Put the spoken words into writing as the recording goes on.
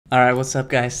All right, what's up,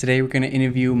 guys? Today we're going to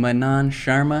interview Manan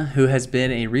Sharma, who has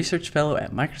been a research fellow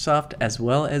at Microsoft as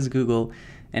well as Google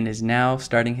and is now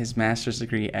starting his master's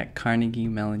degree at Carnegie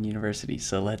Mellon University.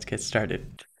 So let's get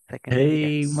started. Second,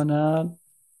 Hey, yes. Manan.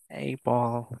 Hey,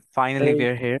 Paul. Finally, Hey,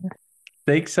 we're here.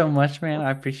 thanks so much, man.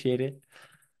 I appreciate it.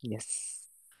 Yes.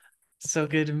 So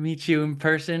good to meet you in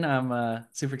person. I'm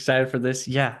super excited for this.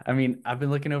 Yeah, I mean, I've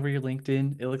been looking over your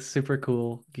LinkedIn. It looks super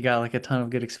cool. You got like a ton of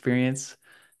good experience,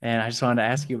 and I just wanted to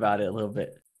ask you about it a little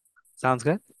bit. Sounds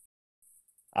good.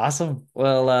 Awesome.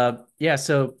 Well, yeah,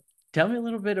 so tell me a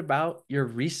little bit about your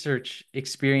research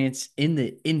experience in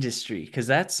the industry, because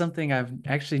that's something I've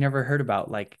actually never heard about.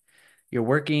 Like you're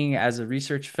working as a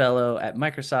research fellow at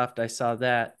Microsoft, I saw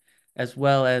that, as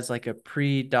well as like a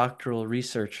pre-doctoral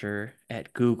researcher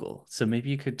at Google. So maybe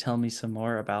you could tell me some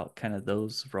more about kind of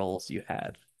those roles you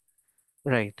had.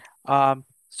 Right.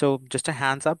 So just a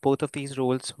hands up, both of these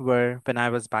roles were when I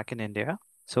was back in India.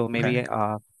 So Okay. maybe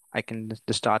I can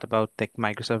just start about the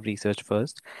Microsoft Research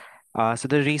first. So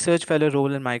the research fellow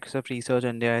role in Microsoft Research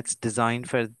India, it's designed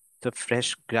for the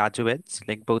fresh graduates,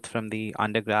 like both from the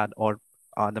undergrad or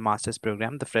the master's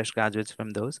program, the fresh graduates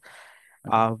from those.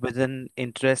 Okay. With an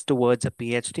interest towards a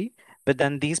PhD. But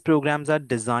then these programs are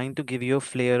designed to give you a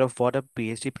flavor of what a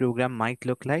PhD program might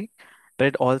look like, but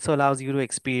it also allows you to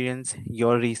experience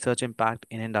your research impact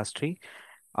in industry.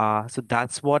 So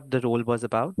that's what the role was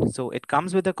about. So it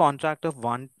comes with a contract of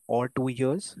 1 or 2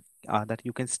 years that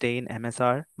you can stay in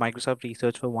MSR, Microsoft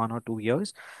Research, for 1 or 2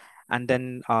 years, and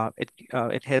then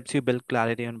it helps you build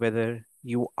clarity on whether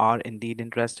you are indeed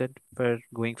interested for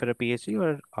going for a PhD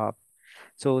or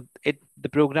so the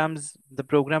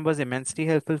program was immensely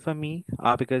helpful for me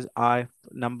because I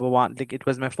number one, like it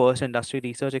was my first industry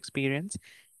research experience,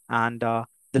 and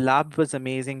the lab was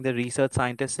amazing. The research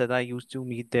scientists that I used to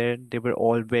meet there, they were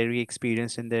all very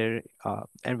experienced in their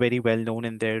and very well known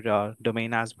in their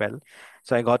domain as well.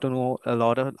 So I got to know a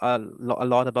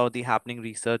lot about the happening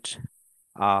research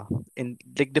uh, in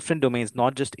like different domains,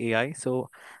 not just AI. So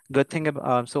good thing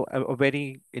about a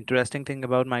very interesting thing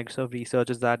about Microsoft Research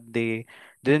is that they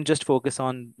didn't just focus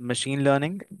on machine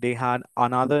learning. They had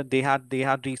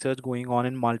research going on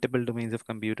in multiple domains of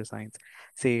computer science,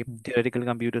 say Hmm. theoretical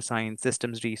computer science,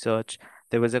 systems research.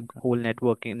 There was a Okay. whole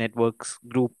networks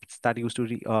groups that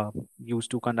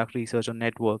used to conduct research on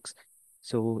networks.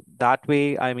 So that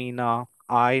way, I mean,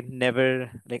 I never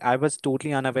like I was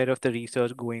totally unaware of the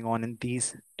research going on in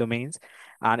these domains,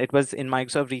 and it was in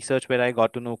Microsoft Research where I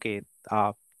got to know,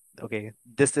 uh, okay,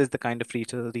 this is the kind of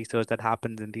research that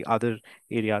happens in the other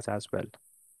areas as well.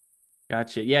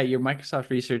 Gotcha. Yeah, your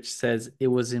Microsoft research says it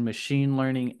was in machine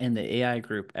learning and the AI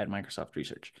group at Microsoft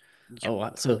Research. Yeah, Oh,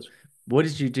 wow. So, that's what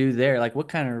did you do there? Like, what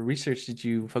kind of research did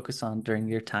you focus on during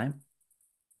your time?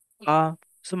 Uh,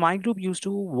 so my group used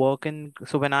to work in,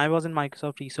 so when I was in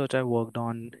Microsoft Research, I worked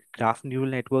on graph neural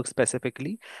networks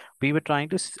specifically. We were trying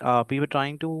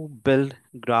to build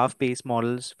graph-based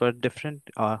models for different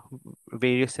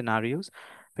various scenarios.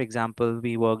 For example,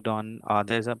 we worked on,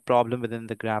 there's a problem within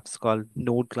the graphs called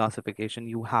node classification.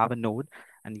 You have a node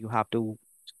and you have to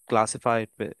classify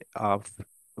it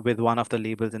with one of the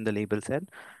labels in the label set.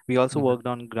 We also Okay. worked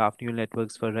on graph neural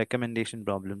networks for recommendation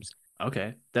problems.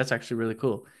 Okay, that's actually really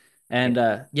cool. Yeah.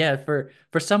 And yeah, for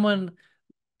someone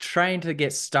trying to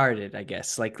get started, I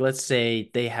guess, like let's say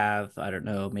they have, I don't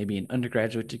know, maybe an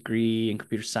undergraduate degree in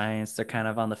computer science, they're kind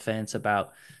of on the fence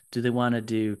about do they want to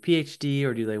do PhD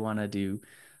or do they want to do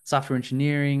software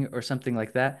engineering or something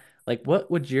like that? Like,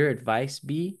 what would your advice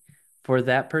be for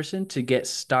that person to get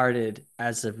started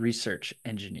as a research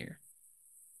engineer?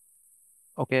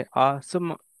 Okay.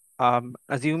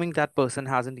 Assuming that person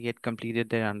hasn't yet completed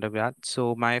their undergrad,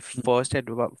 so my first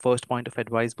point of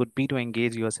advice would be to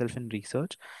engage yourself in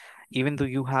research, even though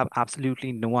you have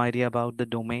absolutely no idea about the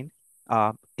domain.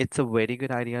 It's a very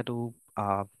good idea to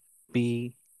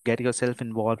be get yourself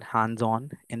involved hands-on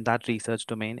in that research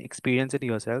domain, experience it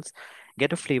yourselves,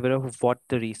 get a flavor of what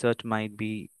the research might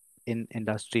be in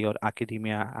industry or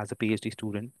academia as a PhD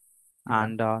student. Okay.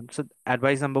 And so,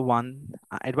 advice number one,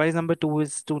 advice number two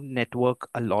is to network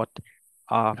a lot.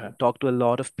 Okay. Talk to a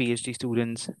lot of PhD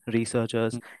students,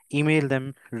 researchers, email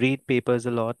them, read papers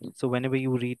a lot. So, whenever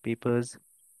you read papers,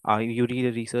 you read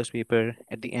a research paper,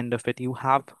 at the end of it, you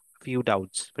have few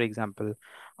doubts. For example,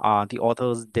 the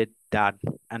authors did that.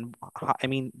 And I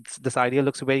mean, this idea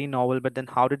looks very novel, but then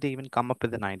how did they even come up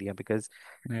with an idea? Because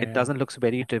it Yeah. doesn't look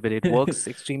very trivial. It works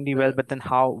extremely well, but then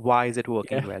why is it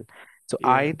working Yeah. well? So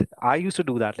Yeah. I used to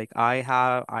do that. Like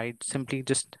I simply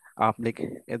just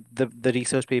the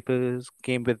research papers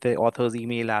came with the author's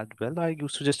email as well. I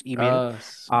used to just email Uh,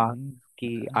 uh mhm.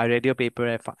 I read your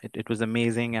paper. It was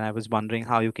amazing, and I was wondering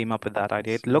how you came up with that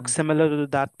idea. It looks Awesome. similar to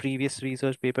that previous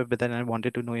research paper, but then I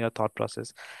wanted to know your thought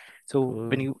process. So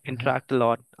when Cool. you interact a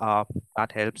lot,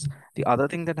 that helps. The other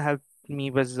thing that helped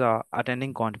me was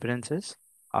attending conferences.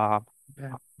 Uh, Okay.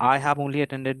 I have only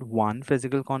attended one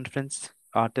physical conference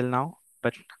till now,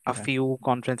 but a Okay. few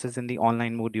conferences in the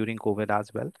online mode during COVID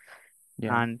as well.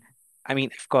 Yeah. And I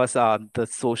mean, of course, the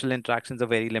social interactions are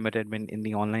very limited when in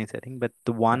the online setting, but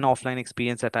the one Yeah. offline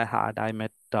experience that I had, I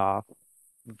met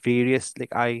various,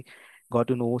 like I got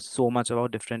to know so much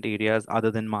about different areas other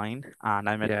than mine, and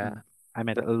Yeah. I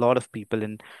met a lot of people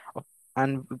and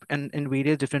in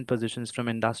various different positions from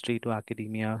industry to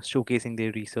academia, showcasing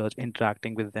their research,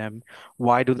 interacting with them.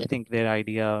 Why do they think their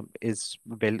idea is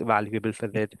valuable for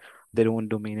their own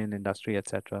domain and industry,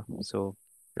 etc. So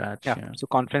yeah, Gotcha. so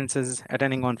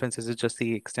attending conferences is just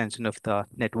the extension of the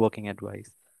networking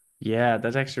advice. Yeah,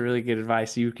 that's actually really good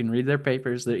advice. You can read their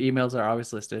papers. Their emails are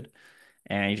always listed.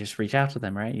 And you just reach out to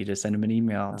them, right? You just send them an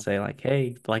email and Uh, say like,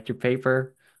 "Hey, liked your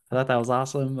paper. I thought that was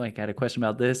awesome. Like, I had a question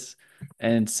about this."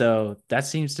 And so that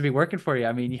seems to be working for you.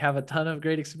 I mean, you have a ton of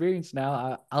great experience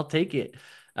now. I'll take it.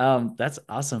 That's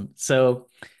awesome. So,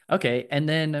 okay, and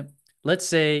then let's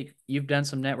say you've done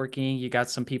some networking, you got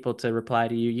some people to reply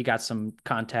to you, you got some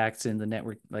contacts in the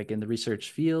network, like in the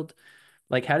research field.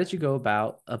 Like, how did you go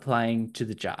about applying to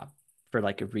the job for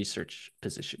like a research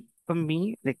position? For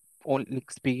me, like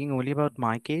speaking only about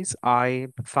my case, I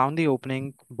found the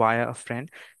opening via a friend.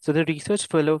 So the research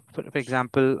fellow, for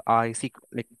example, I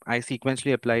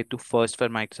sequentially applied to first for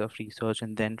Microsoft Research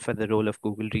and then for the role of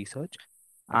Google Research.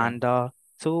 Okay. And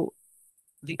so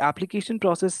the application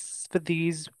process for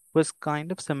these was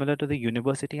kind of similar to the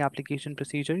university application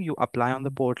procedure. You apply on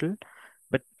the Mhm. portal,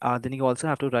 but then you also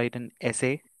have to write an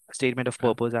essay, a statement of Okay.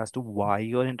 purpose as to why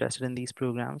you're interested in these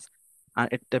programs. And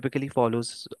it typically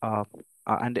follows,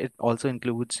 and it also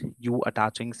includes you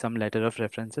attaching some letter of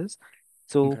references.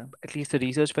 So Okay. at least the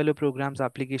research fellow programs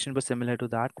application was similar to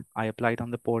that. I applied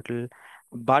on the portal,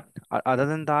 but other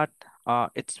than that,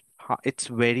 it's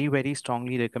very, very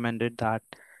strongly recommended that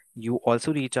you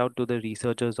also reach out to the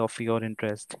researchers of your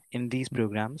interest in these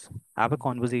programs, have a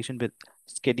conversation with,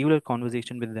 schedule a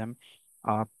conversation with them,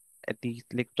 uh, at least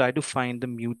like try to find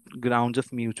the grounds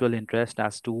of mutual interest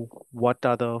as to what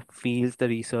other fields the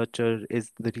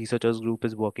researchers group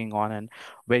is working on and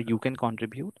where you can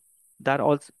contribute. That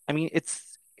also, I mean,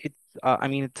 it's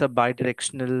a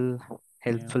bi-directional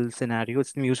Yeah. helpful scenario.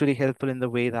 It's mutually helpful in the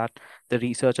way that the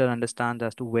researcher understands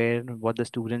as to what the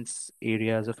students'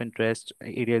 areas of interest,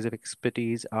 areas of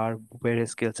expertise are, where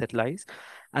his skill set lies.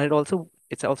 And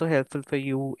it's also helpful for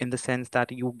you in the sense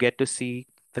that you get to see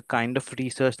the kind of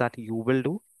research that you will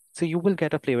do. So you will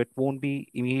get a flavor. It won't be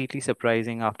immediately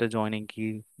surprising after joining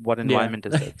key what Yeah. environment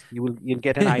is this. You'll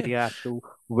get an idea as to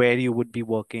where you would be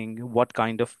working, what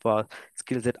kind of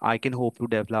skills that I can hope to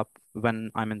develop when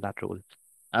I'm in that role.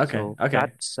 Okay. So Okay.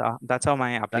 that's how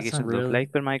my That's a applications look really,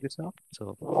 like for Microsoft.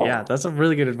 So yeah, that's a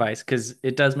really good advice because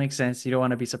it does make sense. You don't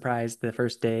want to be surprised the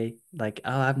first day, like,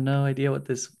 oh, I have no idea what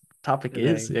this topic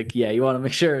is. right, Like, yeah, you want to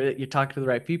make sure that you're talking to the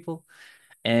right people.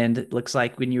 And it looks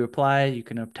like when you apply, you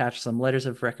can attach some letters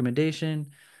of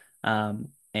recommendation. And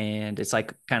it's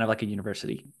like kind of like a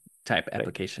university type right.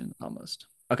 application almost.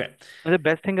 Okay. But the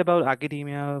best thing about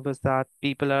academia was that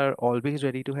people are always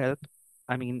ready to help.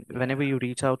 I mean, whenever Yeah. you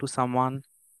reach out to someone,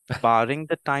 barring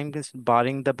the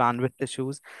bandwidth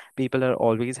issues, people are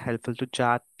always helpful to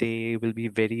chat. They will be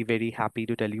very, very happy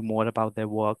to tell you more about their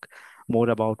work, more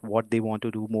about what they want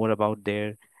to do, more about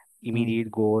their Hmm.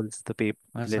 immediate goals, That's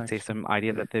let's say actually, some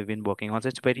ideas that they've been working on. So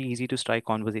it's very easy to strike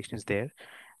conversations there.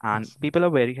 And that's people are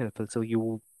very helpful. So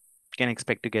you can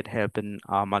expect to get help in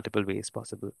multiple ways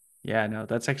possible. Yeah, no,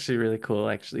 that's actually really cool.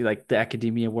 Actually, like the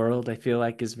academia world, I feel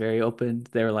like is very open.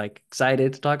 They're like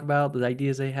excited to talk about the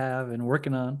ideas they have and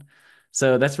working on.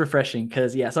 So that's refreshing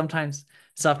because yeah, sometimes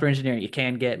software engineering you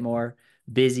can get more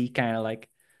busy, kind of like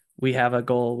we have a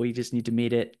goal, we just need to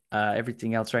meet it.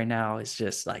 Everything else right now is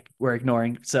just like we're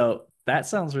ignoring. So that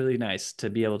sounds really nice to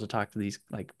be able to talk to these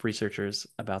like researchers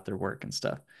about their work and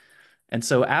stuff. And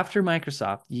so after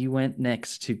Microsoft, you went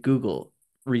next to Google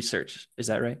Research. Is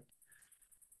that right?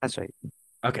 That's right.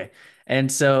 Okay.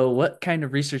 And so what kind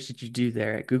of research did you do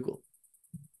there at Google?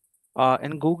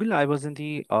 In Google, I was in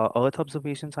the Earth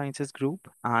Observation Sciences group,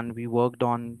 and we worked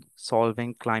on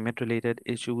solving climate-related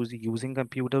issues using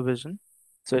computer vision.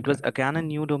 So it Okay. was again a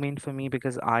new domain for me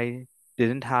because I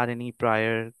didn't had any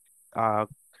prior uh,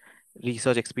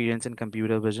 research experience in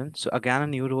computer vision. So again, a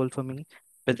new role for me.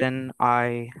 But then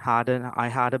I had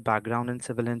a background in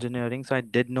civil engineering, so I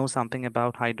did know something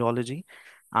about hydrology.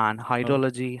 And Oh,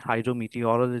 hydrology,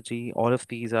 hydrometeorology, all of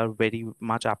these are very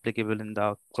much applicable in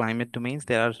the climate domains.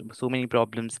 There are so many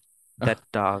problems that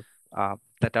oh, that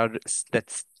are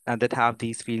that have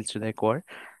these fields to their core.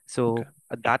 okay. So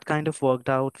that kind of worked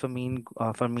out for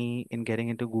me in getting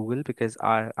into Google, because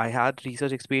I had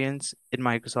research experience in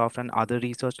Microsoft and other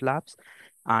research labs,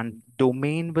 and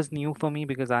domain was new for me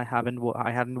because I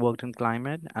hadn't worked in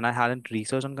climate and I hadn't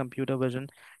researched on computer vision.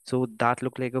 So that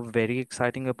looked like a very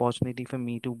exciting opportunity for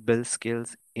me to build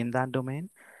skills in that domain.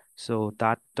 So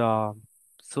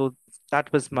so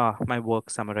that was my work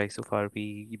summarized so far.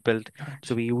 We built, so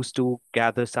Gotcha. we used to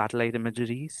gather satellite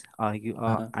imageries,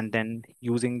 Uh-huh. and then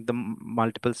using the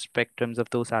multiple spectrums of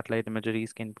those satellite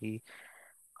imageries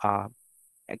uh,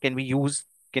 can we use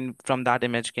can from that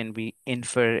image can we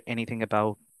infer anything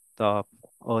about the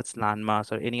Earth's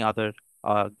landmass or any other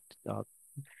uh, uh,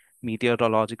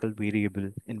 meteorological variable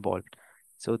involved.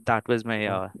 So that was my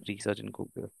Cool. research in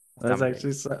Google That's summary.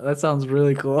 actually that sounds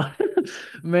really cool.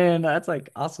 Man, that's like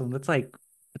awesome. That's like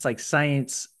it's like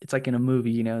science. It's like in a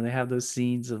movie, you know, they have those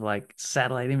scenes of like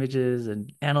satellite images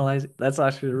and analyze. That's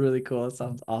actually really cool. That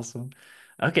sounds awesome.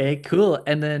 Okay, cool.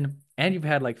 And you've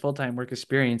had like full-time work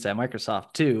experience at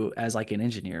Microsoft too as like an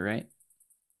engineer, right?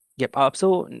 Yep.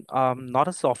 Not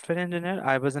a software engineer.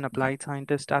 I was an Okay. applied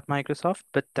scientist at Microsoft,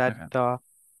 Okay.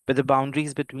 but the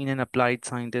boundaries between an applied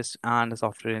scientist and a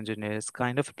software engineer is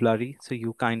kind of blurry. So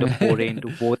you kind of foray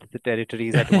into both the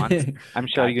territories at once. I'm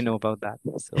sure you Gotcha. know about that.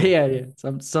 So Yeah, yeah.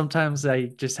 Sometimes I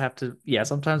just have to, yeah,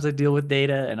 sometimes I deal with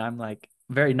data and I'm like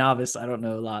very novice. I don't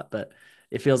know a lot, but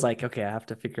it feels like, okay, I have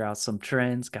to figure out some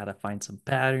trends, gotta find some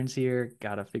patterns here,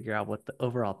 gotta figure out what the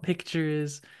overall picture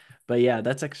is. But yeah,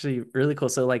 that's actually really cool.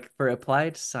 So like for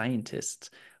applied scientists,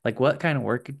 like what kind of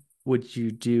work would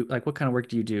you do? Like what kind of work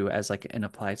do you do as like an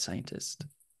applied scientist?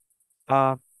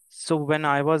 Uh, so when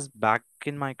I was back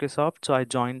in Microsoft, so I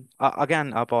joined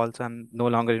again up also. I'm no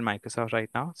longer in Microsoft right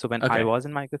now. So when I Okay. was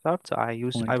in Microsoft,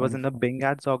 I was in the 2024. Bing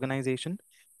Ads organization,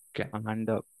 Okay. and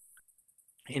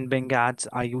in Bing Ads,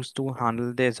 I used to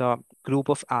handle. There's a group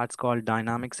of ads called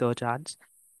dynamic search ads.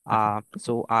 Okay.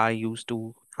 So I used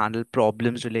to handle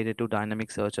problems related to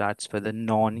dynamic search ads for the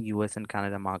non-US and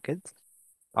Canada markets.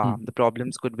 Hmm. The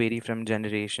problems could vary from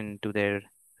generation to their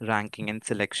ranking and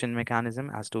selection mechanism,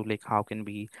 as to like how can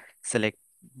we select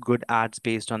good ads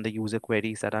based on the user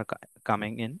queries that are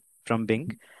coming in from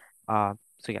Bing.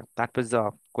 So yeah, that was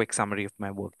a quick summary of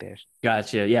my work there.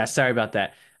 Gotcha. Yeah, sorry about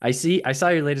that. I saw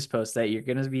your latest post that you're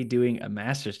gonna be doing a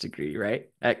master's degree, right?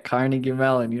 At Carnegie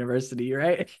Mellon University,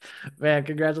 right? Man,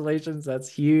 congratulations. That's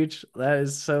huge. That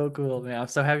is so cool, man. I'm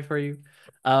so happy for you.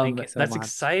 Thank you so That's much.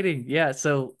 exciting. Yeah,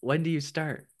 so when do you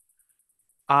start?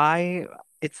 I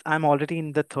I'm already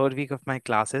in the third week of my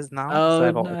classes now, so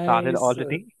Oh, started nice.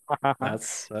 already.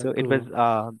 That's so So it was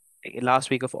cool. last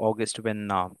week of August when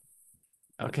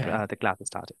Okay. the classes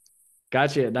started.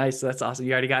 Gotcha. Nice. That's awesome.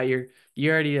 You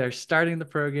already are starting the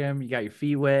program. You got your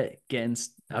feet wet,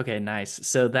 okay, nice.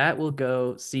 So that will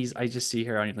go, I just see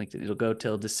here on your LinkedIn, it'll go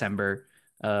till December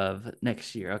of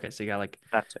next year. Okay, so you got like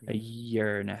That's a right.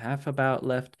 year and a half about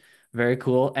left. Very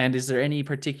cool. And is there any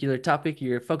particular topic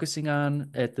you're focusing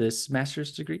on at this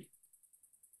master's degree?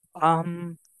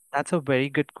 Um, that's a very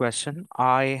good question.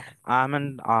 I am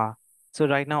an so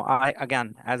right now I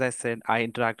again, as I said, I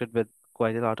interacted with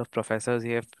quite a lot of professors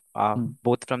here, Hmm,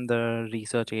 both from the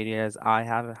research areas I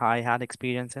had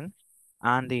experience in,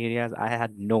 and the areas I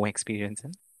had no experience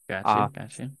in. gotcha, Uh,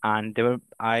 gotcha. and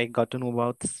I got to know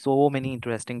about so many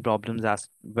interesting problems as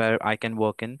where I can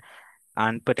work in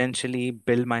and potentially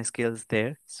build my skills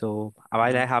there. So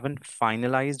while Uh, I haven't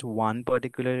finalized one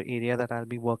particular area that I'll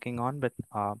be working on, but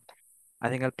I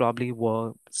think I'll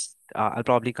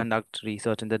probably conduct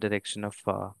research in the direction of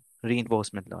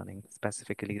reinforcement learning,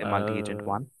 specifically the multi-agent uh,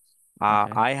 one.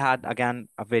 okay. I had again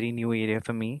a very new area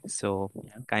for me, so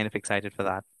Yeah. kind of excited for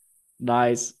that.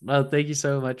 Nice. Well, thank you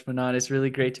so much, Manan. It's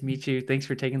really great to meet you. Thanks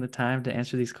for taking the time to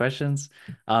answer these questions.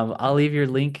 I'll leave your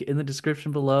link in the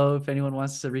description below if anyone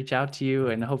wants to reach out to you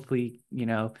and hopefully,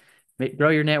 grow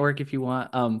your network if you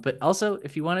want. But also,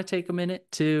 if you want to take a minute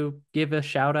to give a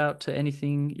shout out to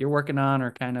anything you're working on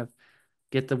or kind of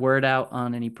get the word out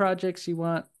on any projects you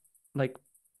want, like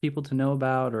people to know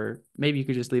about, or maybe you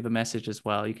could just leave a message as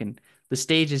well. The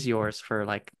stage is yours for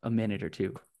like a minute or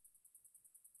two.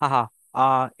 Haha.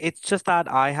 It's just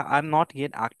that I'm not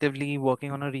yet actively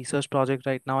working on a research project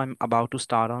right now. I'm about to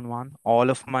start on one. All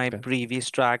of my Okay. previous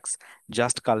tracks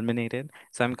just culminated,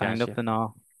 so I'm Gotcha.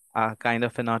 kind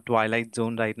of in a twilight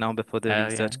zone right now before the Oh, yeah.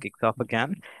 research kicks off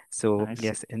again. So Nice.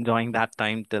 yes, enjoying that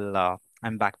time till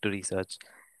I'm back to research.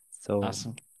 So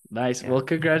Awesome. Nice. Yeah. Well,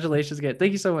 congratulations again.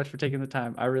 Thank you so much for taking the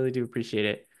time. I really do appreciate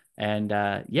it. And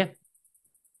yeah,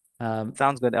 um,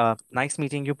 Sounds good. Nice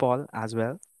meeting you, Paul, as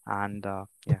well. And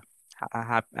yeah,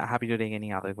 happy to take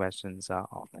any other questions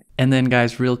offline. and then,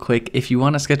 guys, real quick, if you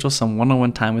want to schedule some one on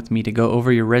one time with me to go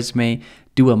over your resume,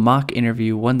 do a mock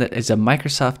interview, one that is a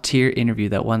Microsoft tier interview,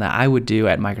 that one that I would do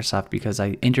at Microsoft because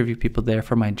I interview people there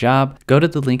for my job, go to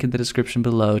the link in the description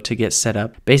below to get set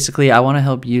up. Basically, I want to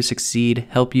help you succeed,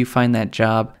 help you find that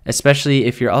job, especially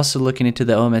if you're also looking into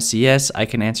the OMSCS. I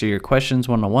can answer your questions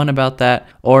one on one about that,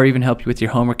 or even help you with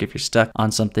your homework if you're stuck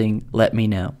on something. Let me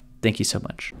know. Thank you so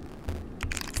much.